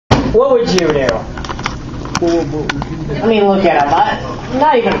What would you do? I mean, look at him.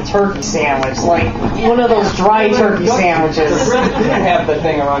 Not even a turkey sandwich, like one of those dry turkey sandwiches. He didn't have the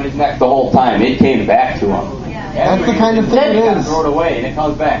thing around his neck the whole time. It came back to him. That's the kind of thing it is. Throw it away, and it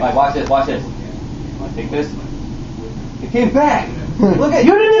comes back. Like, watch this, watch this. Want to take this? It came back. Look at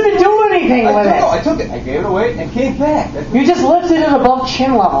you didn't even do anything with it. I took it. I gave it away, and it came back. You just lifted it above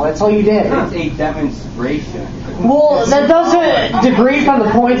chin level. That's all you did. It's a demonstration. Well, that doesn't degrade from the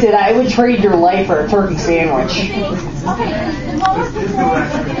point that I would trade your life for a turkey sandwich.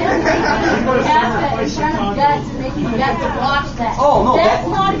 Oh, no, that's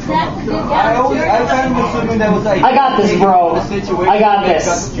not exactly the I kind of assuming that was like... I got this, bro. I got this.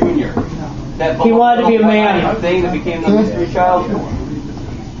 Gus Jr. He wanted to be a man. Thing that became the mystery child.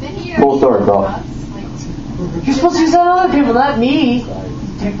 Full story, bro. You're supposed to use that on other people, not me.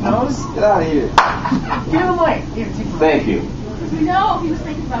 Dick nose? Get out of here. Give him the mic. Here, take the mic. Thank you. No, he was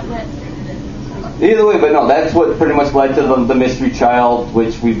thinking about that. Either way, but no, that's what pretty much led to the mystery child,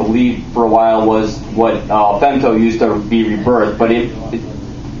 which we believe for a while was what Femto used to be rebirthed, but it's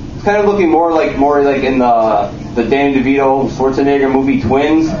kind of looking more like in the Danny DeVito Schwarzenegger movie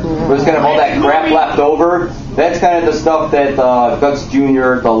Twins, where there's kind of all that crap left over. That's kind of the stuff that Gus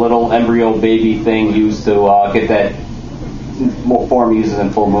Jr., the little embryo baby thing, used to get that form he uses in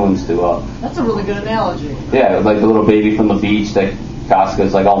full moons to. That's a really good analogy. Yeah, like the little baby from the beach that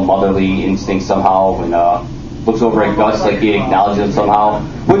Casca's like all motherly instinct somehow, and looks over at Guts like he acknowledges him somehow.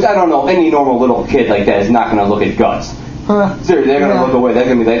 Which I don't know, any normal little kid like that is not going to look at Guts. Seriously, they're going to look away. They're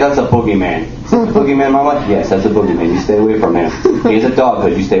going to be like, that's a boogeyman. Is that a boogeyman, Mama? Yes, that's a boogeyman. You stay away from him. He has a dog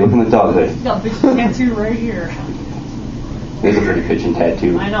hood. You stay away from the dog hood. He's got a big tattoo right here. He has a pretty pitching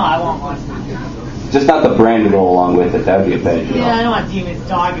tattoo. I know, I want one. Just not the brand to go along with it. That would be a bad deal. Yeah, I don't want Demon's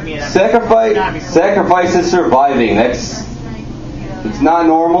dog to be that. Sacrifice is surviving. It's not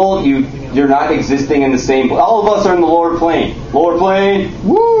normal. You're not existing in the same. All of us are in the lower plane. Lower plane.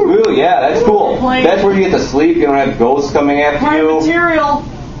 Woo! Yeah, that's cool. That's where you get to sleep. You don't have ghosts coming after you. Material.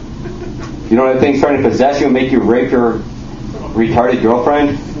 You don't have things trying to possess you and make you rape your retarded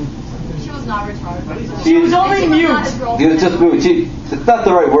girlfriend. She was not retarded. She was only mute. She was just mute. It's not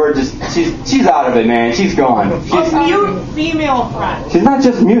the right word. Just she's out of it, man. She's gone. She's a mute female friend. She's not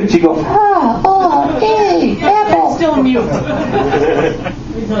just mute. She goes, hey, apple. Still mute.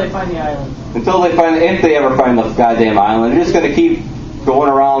 Until they find the island. If they ever find the goddamn island, they're just going to keep going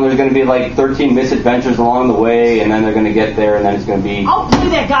around. There's going to be like 13 misadventures along the way, and then they're going to get there, and then it's going to be... I'll play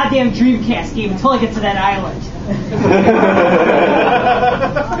that goddamn Dreamcast game until I get to that island.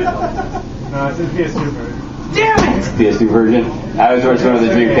 No, it's a PS2 version. Damn it! PS2 version? I was always running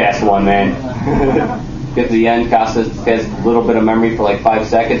the Dreamcast one, man. Get to the end, Costa has a little bit of memory for like 5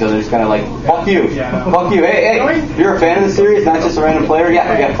 seconds, and they're just kind of like, fuck you. Fuck you. Hey, you're a fan of the series, not just a random player?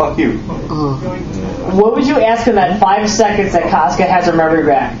 Yeah, fuck you. What would you ask in that 5 seconds that Casca has her memory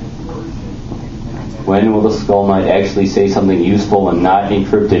back? When will the Skull Knight actually say something useful and not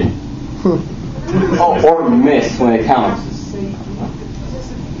encrypted? Or miss when it counts?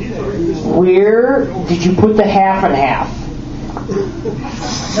 Where did you put the half and half?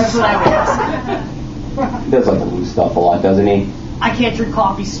 That's what I would ask. He does like to lose stuff a lot, doesn't he? I can't drink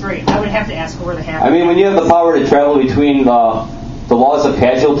coffee straight. I would have to ask where the half. I mean, when you have the power to travel between the laws of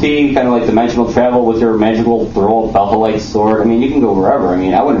casualty, kind of like dimensional travel with your magical throw of Belthalite sword, I mean, you can go wherever. I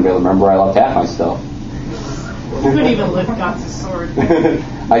mean, I wouldn't be able to remember where I left half my stuff. You couldn't even lift Guts' sword.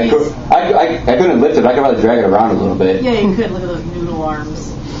 I couldn't lift it. I could rather drag it around a little bit. Yeah, you could. Look at those noodle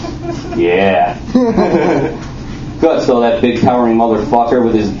arms. Yeah. Guts, though, that big towering motherfucker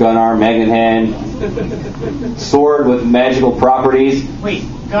with his gun arm, magnet hand, sword with magical properties. Wait,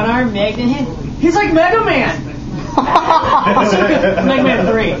 gun arm, magnet hand? He's like Mega Man! Mega Man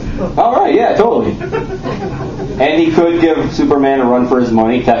 3. Alright, yeah, totally. And he could give Superman a run for his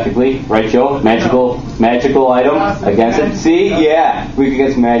money, technically. Right, Joe? Magical item against it. See? Yeah, we could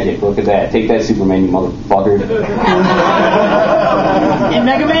get some magic. Look at that. Take that, Superman, you motherfucker. And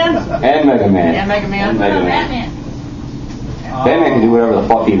Mega Man? And Mega Man. And Mega Man. And Mega Man. Batman. Batman can do whatever the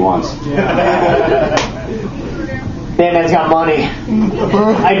fuck he wants. Batman's got money.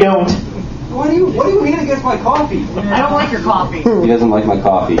 I don't. What do you mean against my coffee? I don't like your coffee. He doesn't like my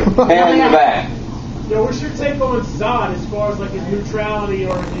coffee. And you're back. Yo, what's your take on Zod as far as like his neutrality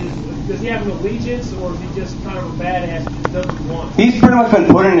or does he have an allegiance or is he just kind of a badass and does what he wants? He's pretty much been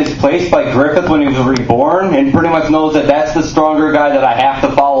put in his place by Griffith when he was reborn and pretty much knows that that's the stronger guy that I have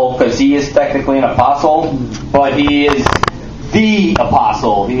to follow because he is technically an apostle, but he is the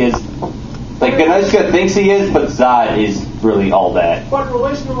apostle. He is, like, Ganushka thinks he is, but Zod is really all that. But in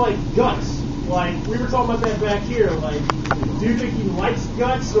relation to like Guts, like, we were talking about that back here, like, do you think he likes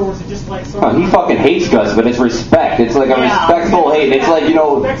guts, or is it just like something? He fucking hates guts, but it's respect. It's like a Yeah. respectful hate. It's like,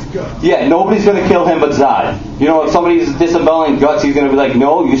 yeah, nobody's going to kill him but Zod. If somebody's disassembling guts, he's going to be like,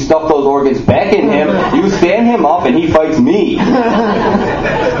 no, you stuff those organs back in him, you stand him up, and he fights me.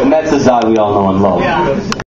 And that's the Zod we all know and love. Yeah.